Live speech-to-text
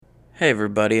Hey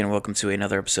everybody, and welcome to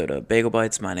another episode of Bagel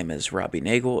Bites. My name is Robbie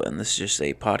Nagel, and this is just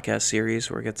a podcast series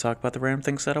where we get to talk about the random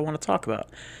things that I want to talk about.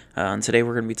 And today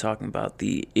we're going to be talking about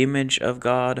the image of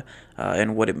God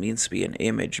and what it means to be an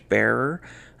image bearer.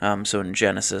 So in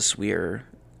Genesis, it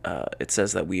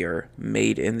says that we are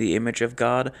made in the image of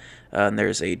God, and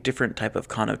there's a different type of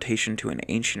connotation to an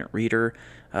ancient reader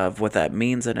of what that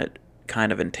means, and it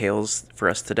kind of entails for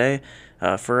us today.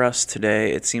 For us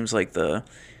today, it seems like the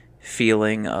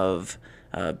feeling of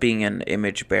being an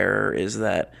image bearer is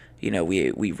that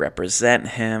we represent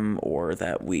him, or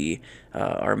that we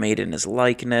are made in his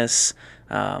likeness.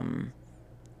 We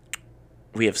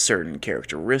have certain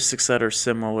characteristics that are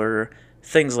similar,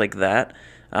 things like that,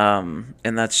 and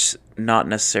that's not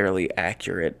necessarily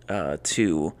accurate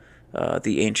to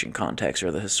the ancient context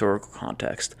or the historical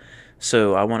context.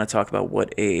 So I want to talk about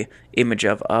what a image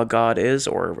of a god is,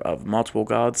 or of multiple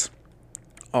gods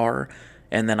are,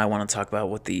 and then I want to talk about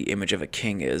what the image of a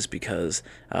king is, because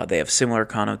they have similar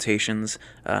connotations,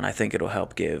 and I think it'll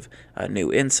help give a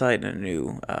new insight and a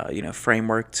new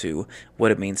framework to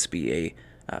what it means to be a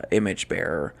image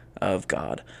bearer of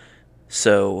God.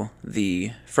 So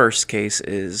the first case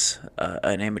is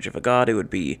an image of a god. It would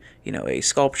be a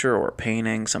sculpture or a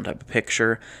painting, some type of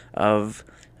picture of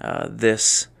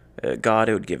this god.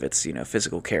 It would give its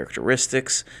physical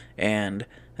characteristics, and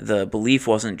the belief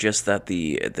wasn't just that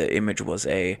the image was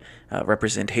a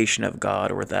representation of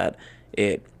God, or that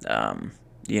it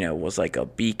was like a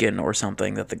beacon or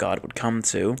something that the God would come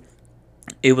to.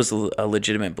 It was a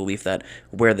legitimate belief that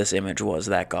where this image was,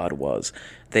 that God was.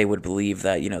 They would believe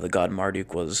that the god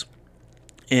Marduk was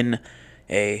in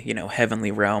a heavenly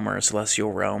realm or a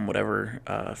celestial realm, whatever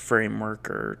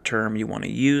framework or term you want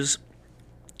to use.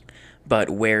 But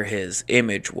where his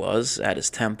image was, at his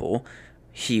temple,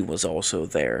 he was also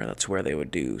there. That's where they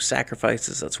would do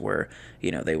sacrifices. That's where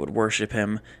they would worship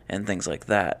him and things like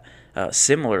that.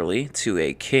 Similarly to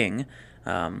a king,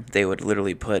 they would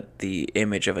literally put the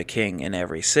image of a king in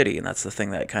every city, and that's the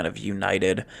thing that kind of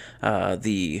united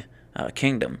the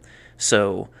kingdom.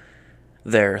 So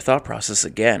their thought process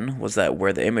again was that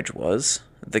where the image was,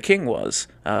 the king was.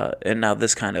 And now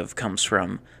this kind of comes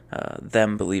from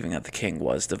them believing that the king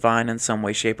was divine in some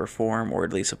way, shape, or form, or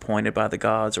at least appointed by the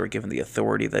gods, or given the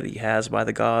authority that he has by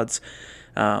the gods.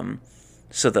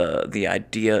 So the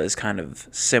idea is kind of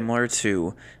similar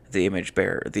to the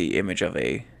image of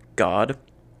a god,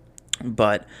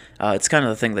 but it's kind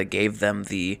of the thing that gave them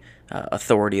the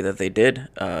authority that they did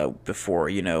before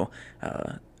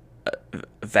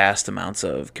vast amounts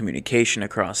of communication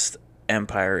across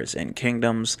empires and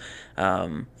kingdoms.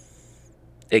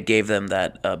 It gave them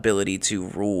that ability to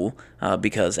rule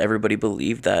because everybody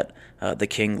believed that the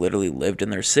king literally lived in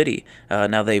their city.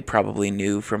 Now they probably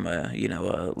knew from a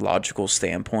logical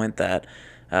standpoint that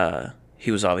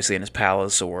he was obviously in his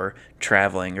palace or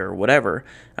traveling or whatever,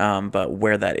 but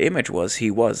where that image was,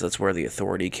 he was. That's where the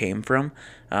authority came from,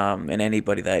 and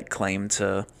anybody that claimed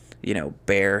to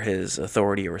bear his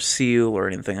authority or seal or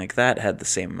anything like that had the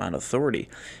same amount of authority,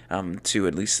 to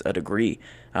at least a degree.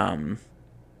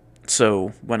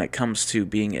 So when it comes to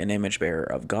being an image bearer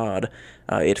of God,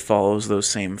 it follows those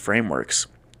same frameworks.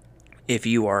 If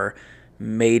you are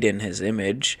made in his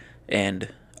image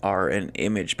and are an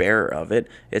image bearer of it,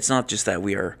 it's not just that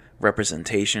we are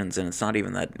representations, and it's not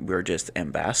even that we're just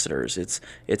ambassadors.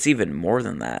 It's even more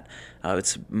than that.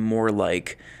 It's more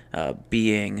like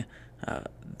being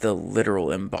the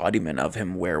literal embodiment of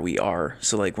him where we are.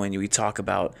 So like when we talk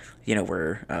about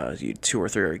where two or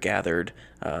three are gathered,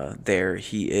 there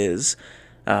he is.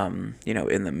 In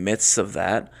the midst of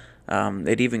that,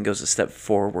 it even goes a step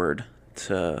forward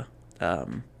to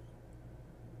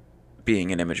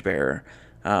being an image bearer.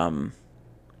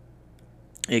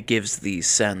 It gives the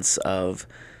sense of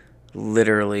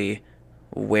literally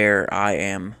where I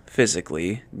am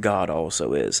physically, God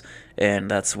also is.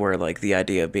 And that's where like the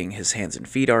idea of being his hands and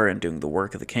feet are, and doing the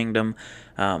work of the kingdom.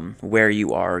 Where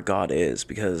you are, God is,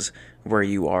 because where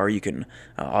you are, you can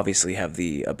obviously have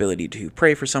the ability to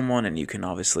pray for someone, and you can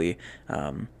obviously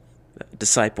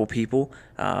disciple people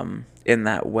in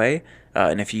that way.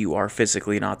 And if you are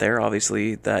physically not there,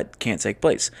 obviously that can't take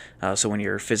place. So when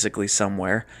you're physically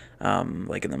somewhere,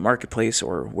 like in the marketplace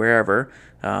or wherever,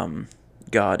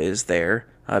 God is there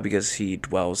because he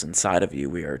dwells inside of you.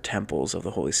 We are temples of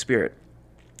the Holy Spirit.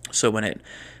 So when it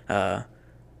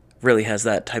really has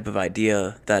that type of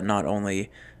idea that not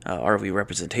only are we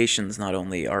representations, not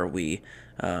only are we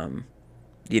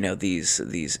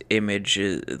these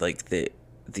images, like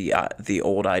the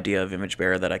old idea of image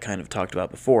bearer that I kind of talked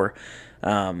about before,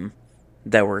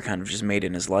 that we're kind of just made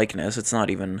in his likeness. It's not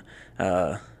even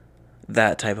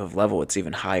that type of level. It's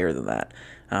even higher than that.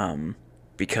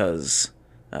 because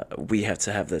we have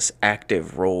to have this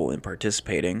active role in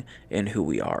participating in who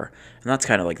we are. And that's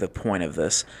kind of like the point of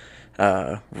this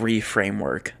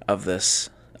reframework of this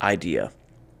idea,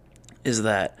 is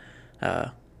that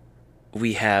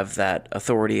we have that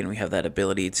authority and we have that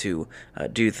ability to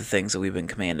do the things that we've been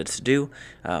commanded to do.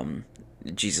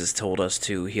 Jesus told us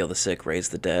to heal the sick, raise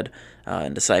the dead,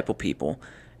 and disciple people.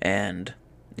 And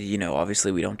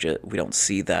obviously we don't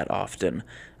see that often.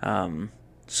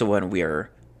 So when we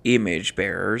are image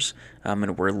bearers,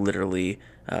 and we're literally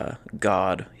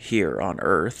God here on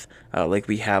earth, like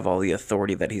we have all the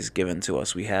authority that He's given to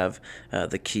us. We have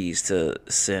the keys to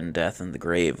sin, death, and the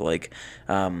grave. Like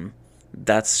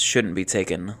that shouldn't be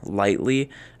taken lightly,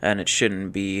 and it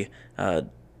shouldn't be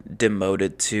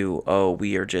demoted to, oh,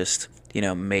 we are just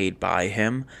made by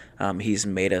Him. He's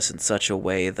made us in such a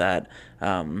way that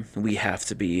we have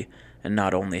to be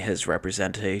not only His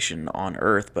representation on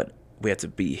earth, but we have to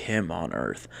be Him on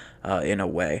earth in a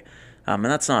way. And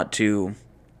that's not to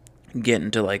get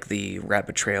into like the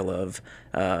rabbit trail of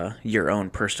your own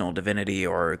personal divinity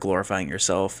or glorifying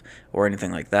yourself or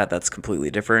anything like that. That's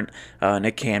completely different, and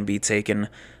it can be taken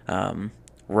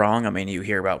wrong. I mean, you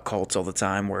hear about cults all the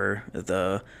time where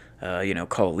the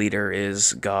cult leader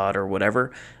is God or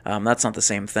whatever. That's not the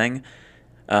same thing.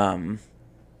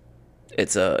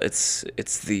 It's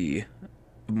the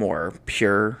more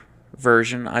pure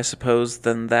version, I suppose,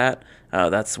 than that.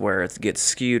 That's where it gets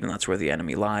skewed, and that's where the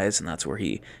enemy lies, and that's where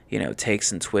he,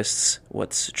 takes and twists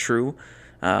what's true,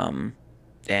 and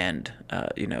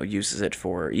uses it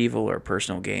for evil or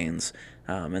personal gains,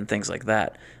 and things like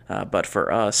that. But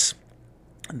for us,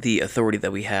 the authority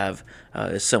that we have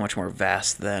is so much more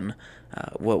vast than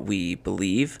what we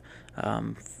believe.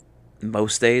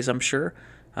 Most days, I'm sure.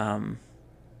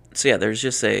 So yeah, there's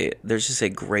just a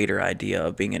greater idea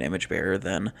of being an image bearer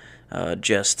than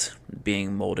just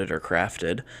being molded or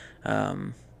crafted,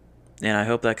 and I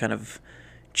hope that kind of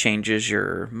changes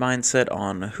your mindset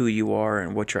on who you are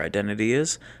and what your identity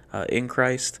is in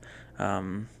Christ.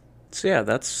 So yeah,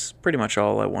 that's pretty much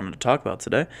all I wanted to talk about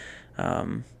today.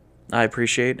 I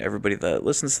appreciate everybody that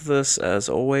listens to this, as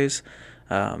always.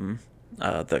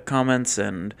 The comments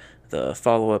and the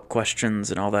follow-up questions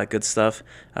and all that good stuff.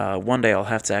 One day I'll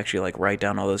have to actually write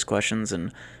down all those questions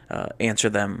and answer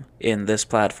them in this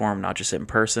platform, not just in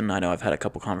person. I know I've had a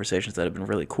couple conversations that have been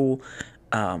really cool,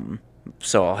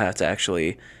 so I'll have to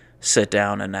actually sit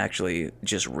down and actually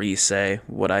just re-say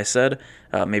what I said.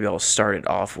 Maybe I'll start it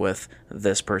off with,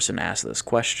 this person asked this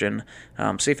question.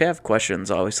 So if you have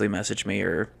questions, obviously message me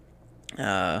or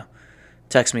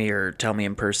text me or tell me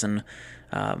in person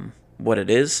what it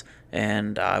is,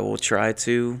 and I will try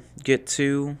to get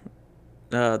to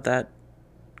that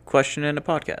question in a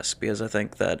podcast, because I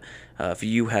think that if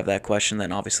you have that question,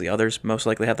 then obviously others most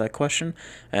likely have that question,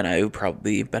 and it would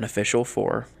probably be beneficial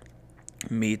for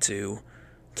me to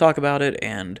talk about it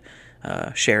and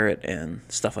share it and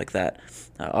stuff like that.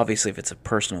 Obviously, if it's a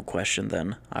personal question,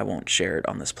 then I won't share it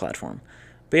on this platform.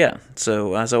 But yeah,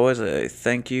 so as always, I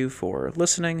thank you for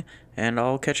listening, and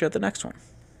I'll catch you at the next one.